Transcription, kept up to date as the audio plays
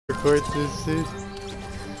Record this shit.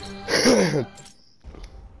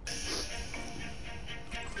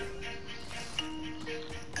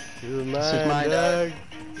 This is mine, dog.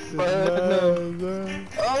 This is mine, dog.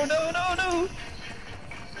 Oh no!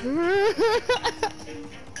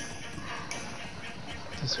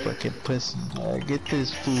 This fucking pussy, dog. Get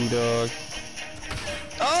this food, dog.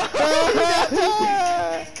 Oh!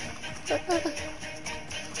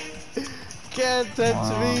 Can't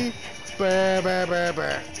touch me. Brr, brr, brr,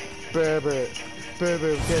 brr. Brr, brr. Brr,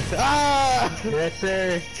 brr. Can't ah! Yes,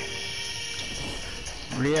 sir.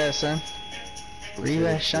 Where you at, son? Where you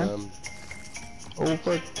at, son? Oh,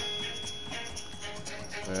 fuck.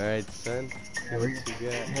 Alright, son. What you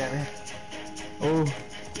got? Yeah. Oh.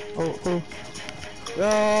 Oh,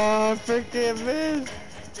 I freaking missed.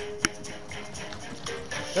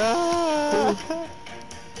 Ah!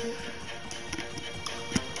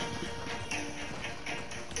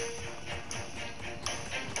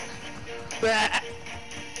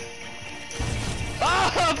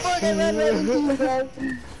 Oh, fuck it,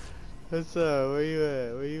 What's up? Where you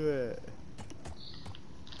at?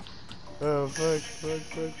 Oh, fuck.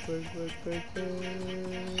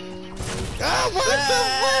 Ah, what the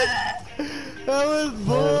fuck? That was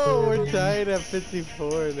bull. We're tied at 54,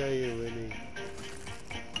 now you're winning.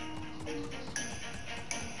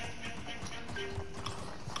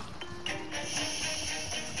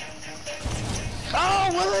 Oh,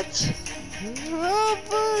 what? Oh,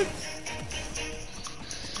 fuck.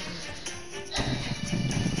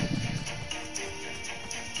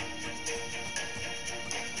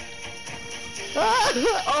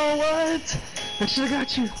 Oh, what? I should've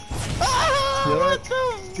got you. Ah, what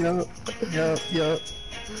the? Yup.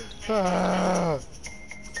 Ah.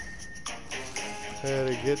 Try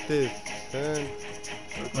to get this, son.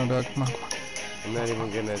 No, dog, come on. I'm not even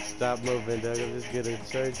gonna stop moving, dog. I'm just gonna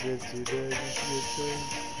charge into you, dog.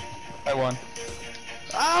 I won.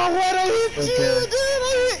 Oh, what I hit you, dude! I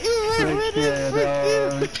hit you right yeah,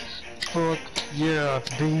 dog. Fuck yeah,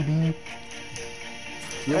 baby.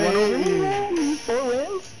 You won over me? 4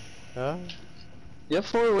 wins? Huh? You have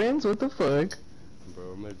 4 wins? What the fuck?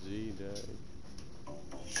 Bro, I'm a G, dog.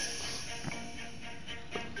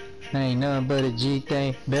 Ain't nothing but a G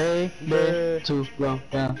thing, baby. Too low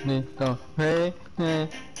down, go. Hey,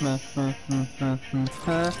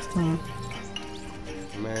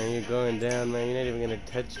 Man, you're going down, man. You're not even gonna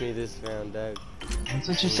touch me this round, dog. That's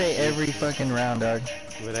what you say every fucking round, dog.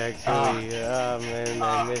 But actually, oh man,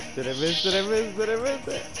 I missed it.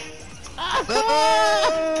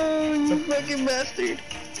 Oh, you fucking bastard.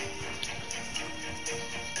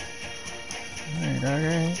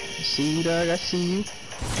 Alright. I see you, dog. I see you.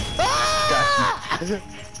 Got you.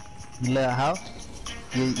 You little hoe.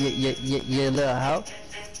 You little hoe.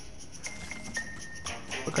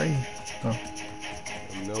 What are you? Oh.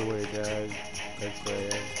 I'm nowhere, dog. That's where I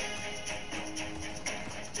am.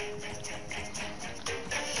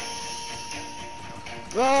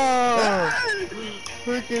 Oh!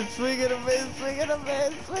 Freaking swing and a miss!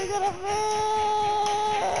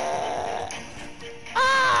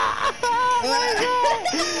 Ah! Oh my god!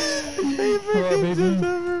 He freaking jumped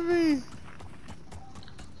over me!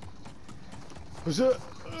 What's up?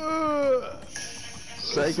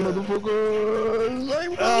 Psych, motherfucker! Psych,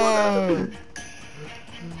 motherfucker!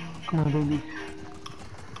 Come on, baby.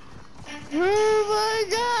 Oh my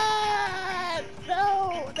god! No!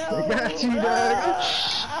 I got you, dog!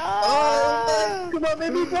 Oh, come on,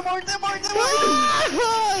 baby! Come on! I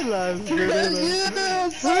lost it!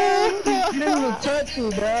 Yes! You didn't even touch me,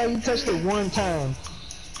 dog! You touched it 1 time.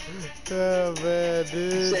 Oh man,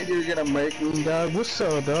 dude! You said you were gonna make me, dog. What's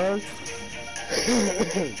up, dog?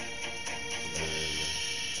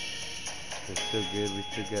 We're still good, we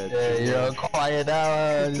still got yeah, you're all quiet now.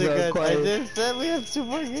 I just said we have 2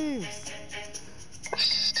 more games.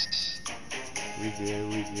 We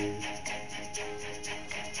did.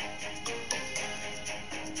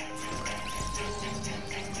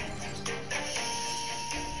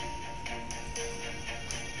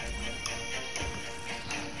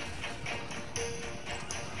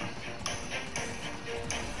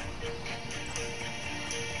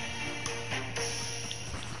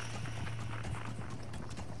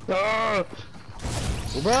 Oh!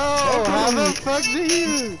 Bro, how the fuck do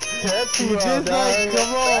you? You just like,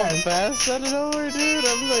 come on, fast out of nowhere, dude.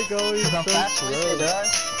 I'm like always so slow.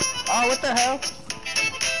 Oh, what the hell?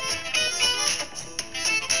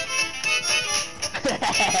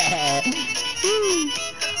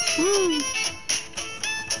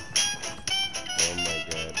 Oh my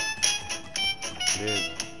god. Dude.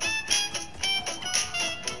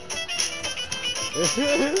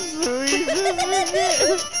 Sweet.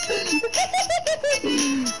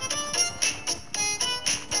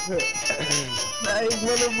 Nice,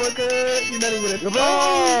 motherfucker! You're not even a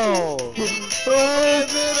Bro! What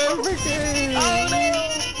is it? I'm freaking... Oh no!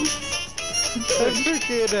 I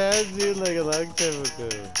freaking had you like a long time ago.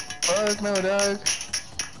 Fuck no, dog.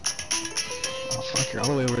 Oh fuck, you're all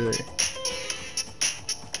the way over there.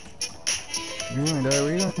 Where you going, dog?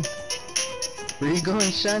 Where you going? Where you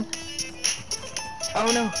going, son?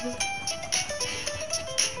 Oh no!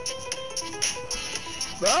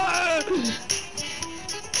 Ah!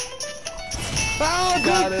 Oh,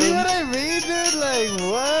 Got dude, see him. what I mean, dude? Like,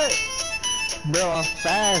 what? Bro, I'm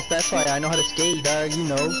fast. That's why I know how to skate, dog. You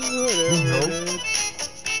know. Whatever, dude.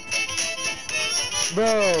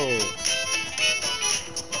 Bro.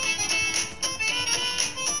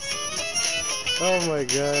 Oh my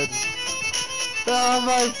god. Oh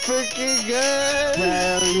my freaking god.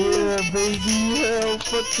 Hell yeah, baby. Hell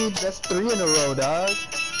fucking. That's 3 in a row, dog.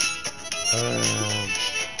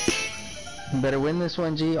 Better win this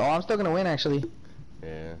one, G. Oh, I'm still gonna win, actually.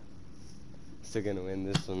 Yeah. Still gonna win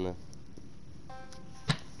this one, though.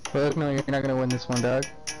 Fuck no, you're not gonna win this one, dog.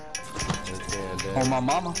 Okay, Oh, my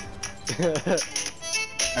mama.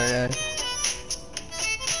 Alright.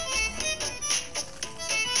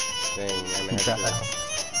 Dang, man, I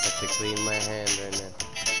have to clean my hand right now.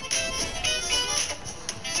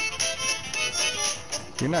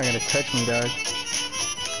 You're not gonna touch me, dog.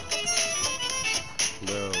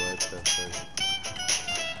 Bro, what the fuck?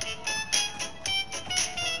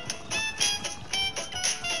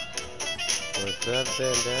 What's up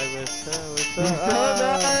then, dog? What's up? What's up? What's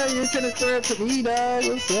up, dog? You're gonna throw it to me, dog.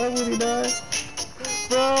 What's up with you, dog?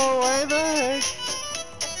 Bro, why the heck?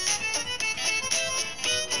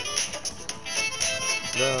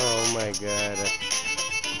 Bro, oh my god.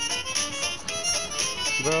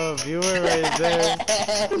 Bro, if you were right there.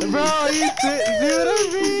 Bro, you see what I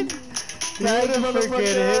mean? You Nice, would've freaking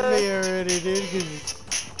motherfucker. hit me already, dude.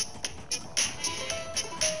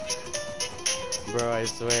 Bro, I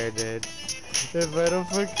swear, dude. If I don't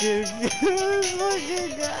fucking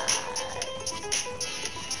fucking god.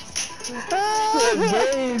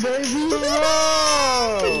 Hey, baby. Bro!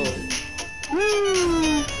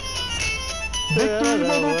 Woo! I don't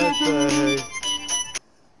know what the heck.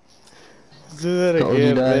 Do that Told you,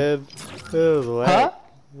 again, dog. man. That was whack. Huh?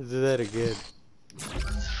 Do that again.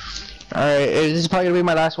 Alright, this is probably gonna be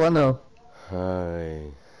my last one, though.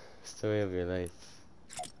 Hi. Story of your life.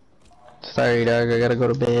 Sorry, dog. I gotta go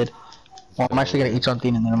to bed. Well, I'm actually gonna eat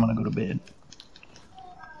something and then I'm gonna go to bed.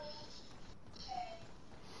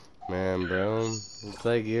 Man, bro. It's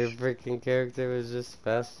like your freaking character was just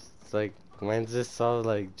fast. It's like, mine's just all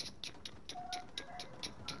like...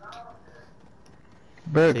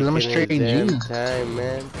 Bro, cause I'm a taking straight his damn G. time,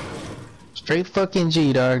 man. Straight fucking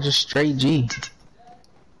G, dog. Just straight G.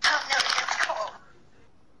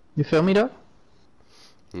 You feel me, dog?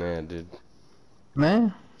 Nah, dude.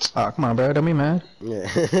 Man? Oh, come on, bro. Don't be mad. Yeah.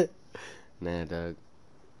 Nah, dog.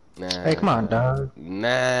 Nah. Hey, come on, dog.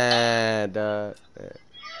 Nah, dog.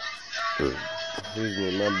 Excuse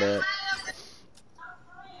me, my bad.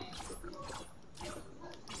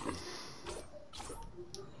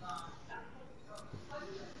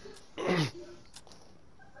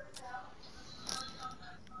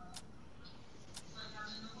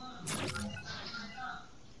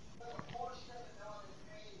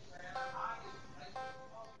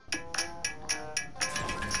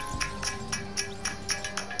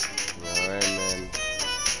 Alright, man.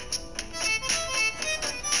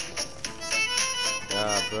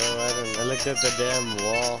 Ah, bro, I looked at the damn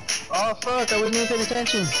wall. Oh, fuck. I wasn't even paying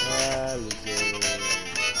attention. Ah, look at it.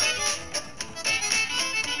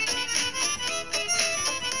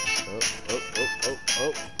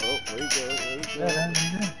 Oh, where you going? Where you going?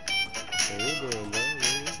 Where you doing, man?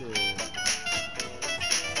 Where you doing?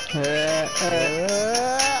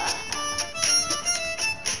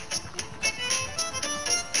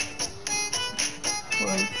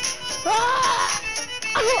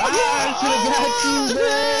 I should've got you,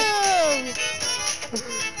 man.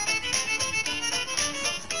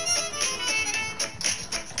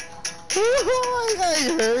 I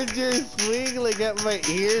heard your swing like at my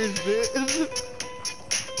ears, dude.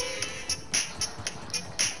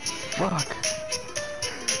 Fuck.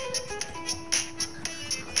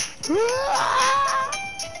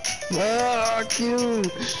 Fuck you.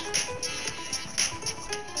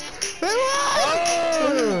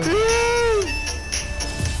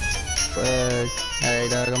 Fuck. Alright,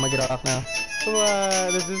 dog. I'm gonna get off now. Come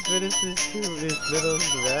on, let's just finish this little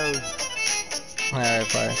round Alright,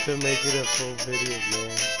 fine. to make it a full video,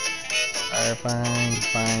 man. Alright, fine.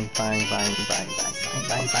 Fine.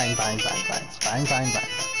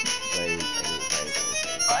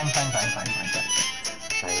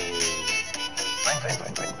 Fine.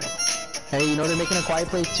 Hey, you know they're making a Quiet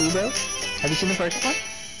Place 2, bro? Have you seen the first one?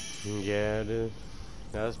 Yeah, dude.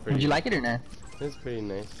 That was pretty. Did you like it or not? It's pretty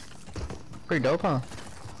nice. Pretty dope, huh?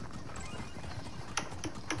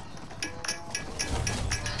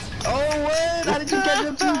 Oh, what? How did you catch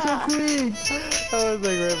up to me so quick? I was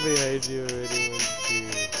like right behind you already. 1,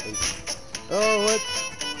 2, 3. Oh, what?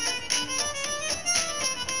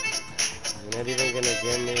 You're not even gonna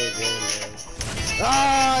get me again, man.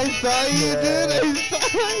 Ah, I saw you, dude. I saw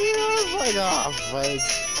you. I was like, oh, fuck.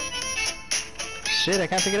 Shit, I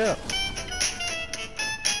can't pick it up.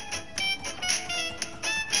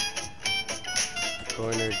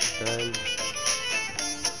 Cornered, son.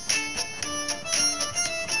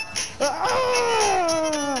 Ah!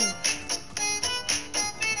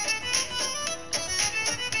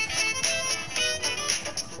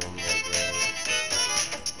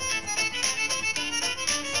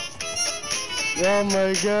 Oh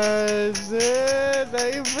my god, dude! Are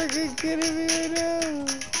you freaking kidding me right now?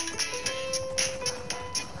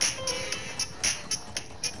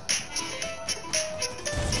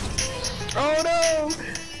 Oh no!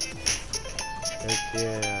 Heck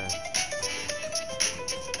yeah.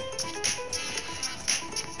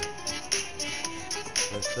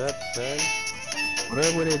 What's up, son? What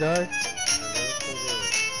up with it, dog?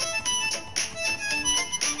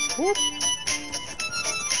 Whoop!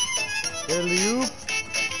 Alley-oop!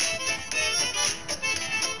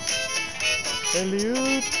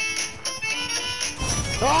 Alley-oop!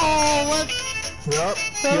 Oh, what? Yup.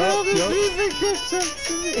 How did he even catch up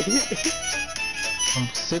to me? I'm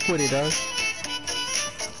sick with it, dog.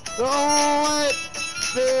 Oh, what?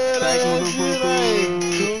 Dude, I had you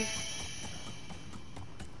like...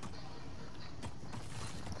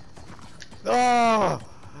 Oh!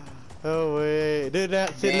 Oh wait, dude,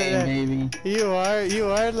 that's it. Baby. You are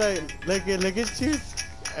like, look at you.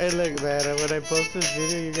 I look, man, when I post this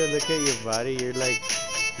video, you're gonna look at your body. You're like,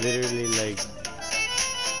 literally like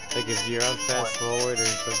if you're on fast forward or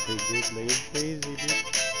something, dude. Like it's crazy, dude.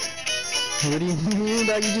 What do you mean,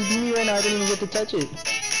 dog? You just beat me right now. I didn't even get to touch it.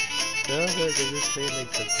 No, like I'm just saying, like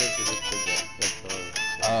sometimes it looks like that. That's all.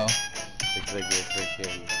 Oh. Looks like you're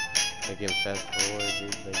freaking, like in fast forward,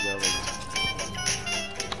 dude. Like you're like.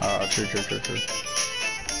 Oh, true.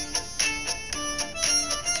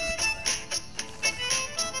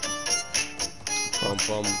 Pum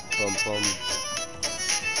pum.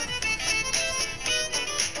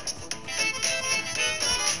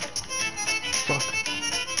 Fuck.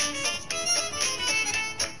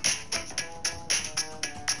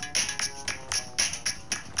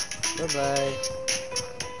 Bye bye.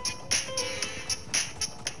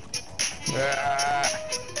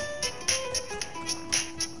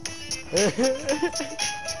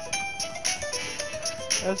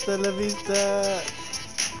 Hasta la vista.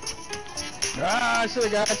 Ah, I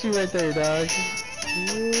should've got you right there, dog.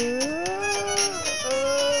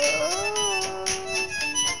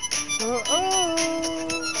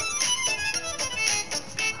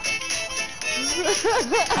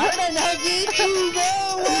 How did I not get you, bro?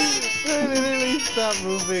 I literally stopped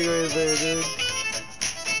moving right there, dude.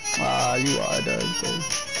 Ah, you are, dog.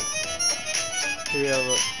 Yeah,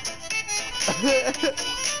 look.